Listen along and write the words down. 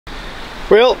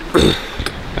Well,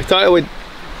 I thought I would.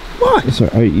 What? So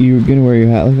are you gonna wear your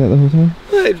hat like that the whole time?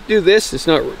 I do this. It's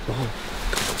not. Oh.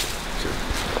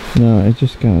 No, it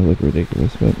just kind of looked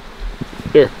ridiculous, but.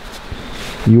 Here.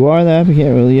 You are that, but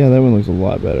can't really. Yeah, that one looks a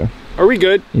lot better. Are we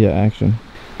good? Yeah, action.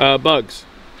 Bugs.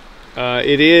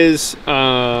 It is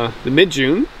the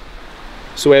mid-June,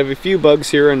 so we have a few bugs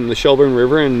here in the Shelburne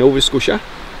River in Nova Scotia.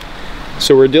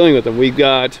 So we're dealing with them. We've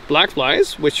got black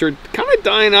flies, which are kind of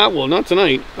dying out. Well, not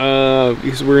tonight,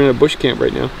 because we're in a bush camp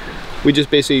right now. We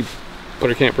just basically put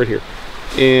our camp right here,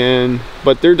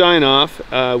 but they're dying off.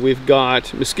 We've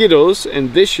got mosquitoes,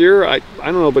 and this year I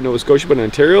don't know about Nova Scotia, but in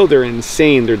Ontario they're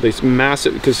insane. They're these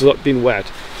massive because it's been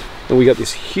wet, and we got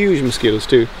these huge mosquitoes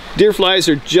too. Deer flies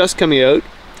are just coming out,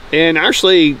 and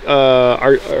actually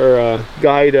our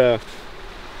guide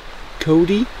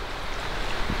Cody,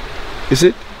 is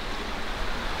it?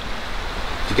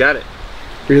 You got it.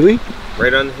 Really?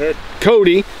 Right on the head.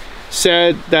 Cody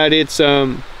said that it's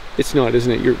not, isn't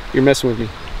it? You're messing with me,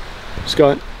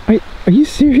 Scott. Are you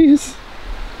serious?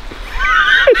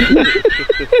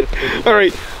 All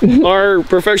right, our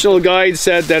professional guide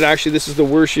said that actually this is the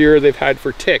worst year they've had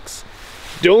for ticks.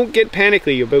 Don't get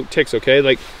panicky about ticks, okay?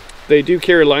 Like, they do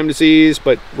carry Lyme disease,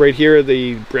 but right here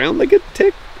the brown-legged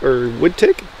tick or wood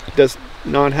tick does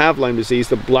not have Lyme disease.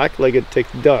 The black-legged tick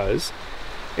does,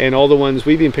 and all the ones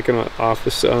we've been picking off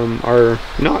this are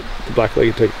not the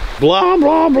black-legged tick. Blah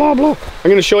blah blah blah. I'm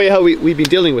going to show you how we've been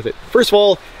dealing with it. First of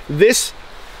all, this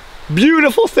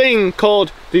beautiful thing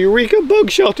called the Eureka Bug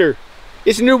Shelter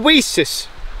is an oasis.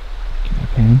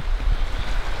 Okay.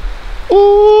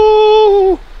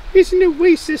 Oh, it's an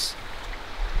oasis.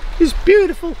 It's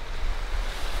beautiful.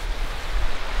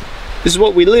 This is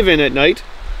what we live in at night.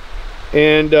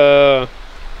 And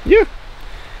yeah,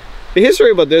 the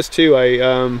history about this too, I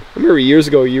remember years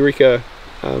ago Eureka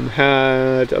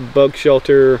had a bug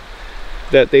shelter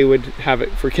that they would have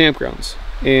it for campgrounds,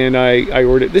 and I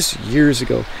ordered this years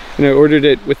ago, and I ordered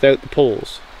it without the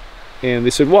poles, and they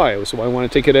said why? So I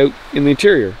want to take it out in the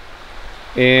interior,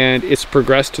 and it's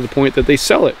progressed to the point that they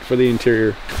sell it for the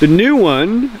interior. The new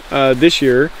one this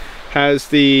year has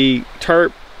the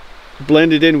tarp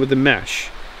blended in with the mesh,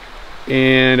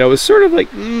 and I was sort of like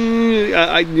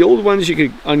the old ones you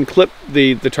could unclip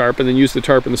the tarp and then use the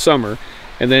tarp in the summer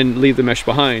and then leave the mesh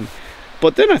behind.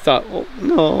 But then I thought, well,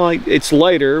 no, it's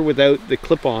lighter without the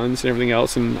clip-ons and everything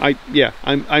else, and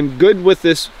I'm good with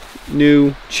this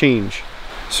new change.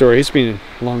 Sorry, it's been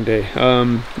a long day.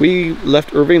 We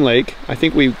left Irving Lake. I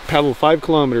think we paddled 5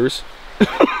 kilometers.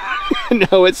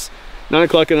 Now it's 9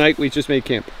 o'clock at night. We just made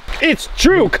camp. It's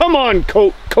true. Come on,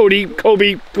 Cody,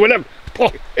 Kobe, whatever.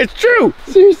 Oh, it's true.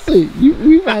 Seriously,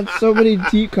 we've had so many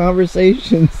deep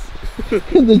conversations, and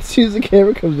then as soon as the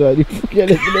camera comes on, you forget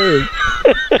his name.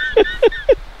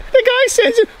 The guy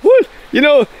says, "What? You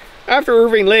know, after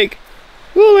Irving Lake,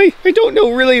 well, I don't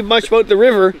know really much about the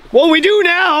river." Well, we do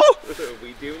now.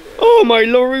 We do now. Oh my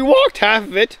Lord, we walked half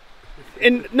of it,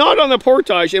 and not on the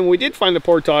portage. And when we did find the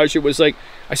portage, it was like,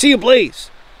 I see a blaze.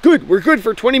 Good, we're good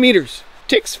for 20 meters.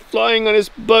 Ticks flying on us,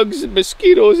 bugs and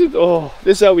mosquitoes. Oh,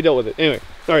 this is how we dealt with it. Anyway,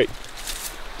 all right.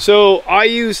 So I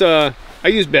use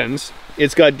Ben's.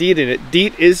 It's got DEET in it.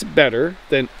 DEET is better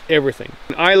than everything.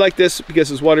 I like this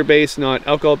because it's water-based, not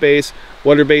alcohol-based.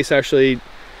 Water-based actually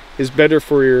is better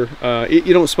for your.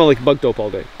 You don't smell like bug dope all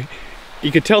day.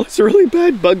 You could tell it's a really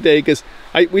bad bug day because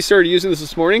we started using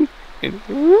this morning, and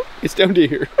it's down to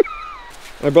here.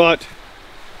 I bought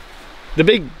the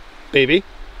big baby.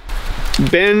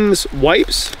 Ben's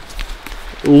wipes.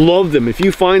 Love them. If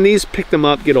you find these, pick them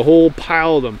up, get a whole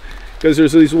pile of them, because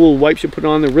there's these little wipes you put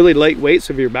on. They're really lightweight,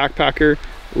 so if you're a backpacker,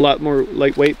 a lot more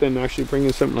lightweight than actually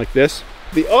bringing something like this.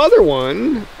 The other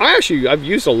one I've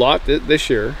used a lot this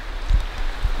year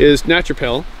is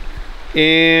Naturpel,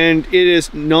 and it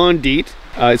is non-DEET.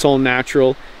 It's all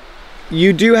natural.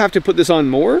 You do have to put this on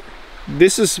more.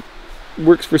 This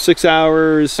works for 6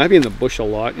 hours. I've been in the bush a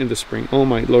lot in the spring. Oh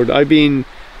my Lord,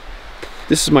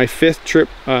 this is my 5th trip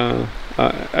out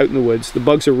in the woods. The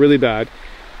bugs are really bad,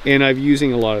 and I'm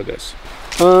using a lot of this.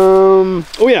 Oh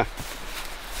yeah,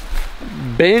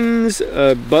 Ben's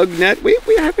bug net. We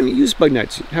haven't used bug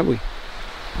nets, have we?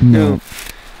 No.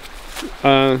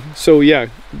 So yeah,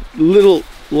 little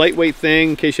lightweight thing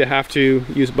in case you have to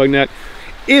use a bug net.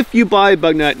 If you buy a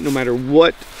bug net, no matter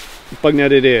what bug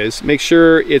net it is, make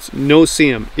sure it's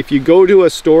no-see-um. If you go to a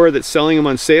store that's selling them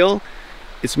on sale,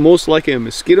 it's most likely a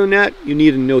mosquito net. You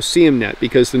need a no-see-um net,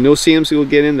 because the no-see-ums will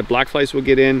get in, the black flies will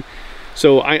get in.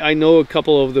 So I know a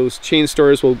couple of those chain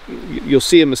stores you'll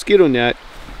see a mosquito net.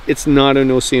 It's not a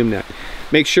no-see-um net.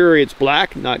 Make sure it's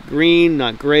black, not green,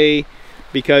 not gray.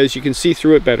 because you can see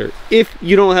through it better. If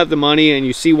you don't have the money and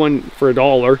you see one for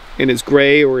 $1 and it's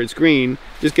gray or it's green,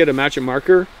 just get a matching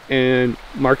marker and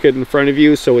mark it in front of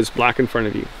you so it's black in front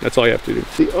of you. That's all you have to do.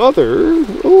 The other,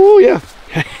 oh yeah,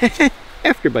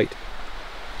 afterbite.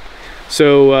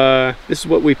 So this is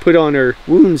what we put on our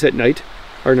wounds at night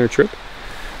on our trip.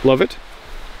 Love it.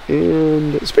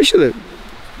 And especially the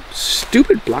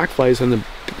stupid black flies on the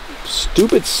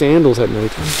stupid sandals at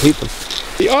night. I hate them.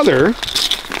 The other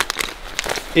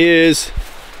is,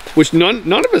 which none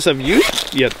of us have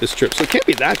used yet this trip, so it can't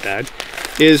be that bad,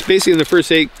 is basically in the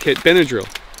first aid kit Benadryl.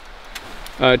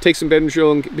 Take some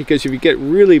Benadryl, because if you get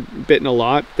really bitten a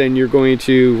lot, then you're going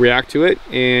to react to it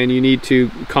and you need to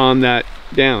calm that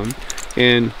down,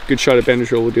 and a good shot of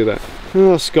Benadryl will do that.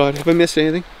 Oh Scott, have I missed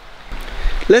anything?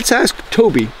 Let's ask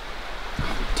Toby.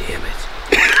 Oh, damn it.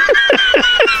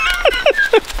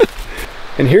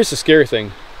 And here's the scary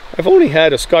thing. I've only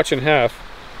had a Scotch and a half.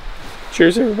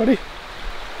 Cheers everybody.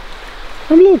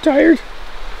 I'm a little tired.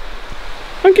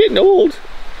 I'm getting old.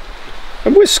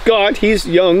 I'm with Scott, he's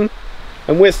young.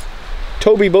 I'm with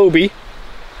Toby Bobby.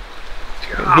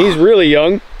 He's really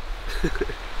young.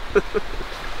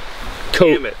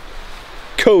 Damn it.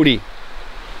 Cody.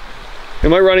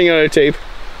 Am I running out of tape?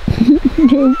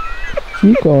 No.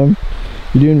 Keep going.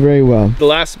 You're doing very well. The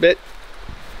last bit.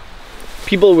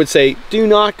 People would say, do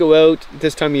not go out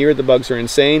this time of year, the bugs are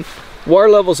insane. Water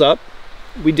level's up.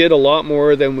 We did a lot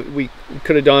more than we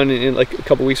could have done in like a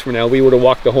couple weeks from now. We would have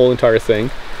walked the whole entire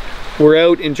thing. We're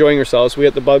out enjoying ourselves. We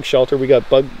got the bug shelter. We got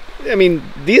bug, I mean,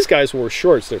 these guys wore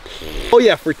shorts. They're, oh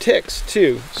yeah, for ticks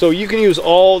too. So you can use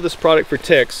all this product for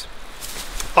ticks.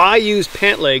 I use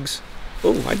pant legs.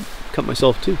 Oh, I cut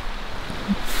myself too.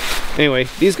 Anyway,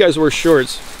 these guys wear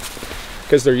shorts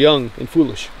because they're young and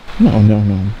foolish. No.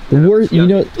 The worst, you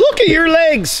know, look at your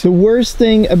legs. The worst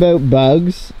thing about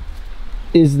bugs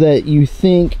is that you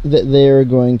think that they're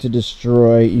going to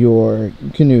destroy your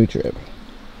canoe trip.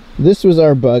 This was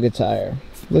our bug attire.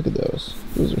 Look at those.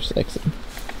 Those are sexy.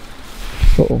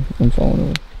 Uh-oh, I'm falling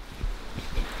over.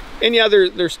 And yeah,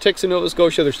 there's ticks in Nova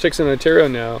Scotia, there's ticks in Ontario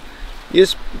now. You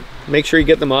just make sure you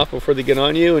get them off before they get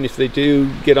on you, and if they do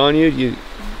get on you, you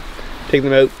take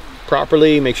them out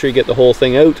properly, make sure you get the whole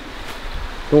thing out.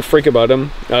 Don't freak about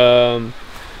them.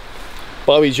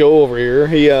 Bobby Joe over here,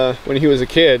 he when he was a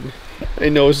kid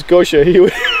in Nova Scotia, he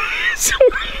would so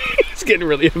he's getting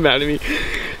really mad at me.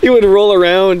 He would roll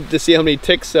around to see how many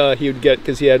ticks he would get,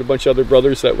 because he had a bunch of other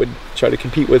brothers that would try to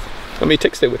compete with how many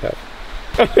ticks they would have.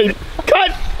 I mean,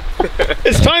 cut!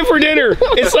 It's time for dinner.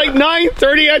 It's like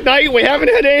 9:30 at night. We haven't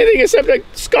had anything except a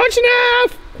Scotch and a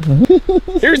half.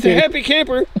 Here's the happy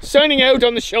camper signing out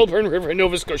on the Shelburne River in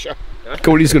Nova Scotia.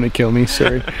 Cody's gonna kill me,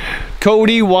 sorry.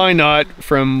 Cody, why not,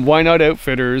 from Why Not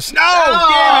Outfitters. No,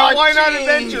 damn it, Why Not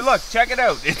Adventure? Look, check it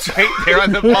out. It's right there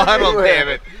on the bottle, damn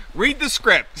it. Read the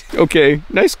script. Okay,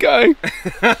 nice guy.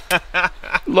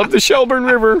 Love the Shelburne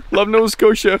River. Love Nova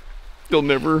Scotia. You'll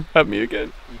never have me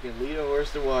again. You can lead a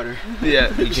horse to water.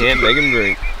 Yeah, you can't make him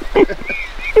drink.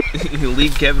 You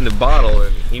lead Kevin the bottle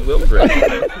and he will drink.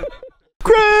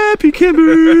 Crappy camper.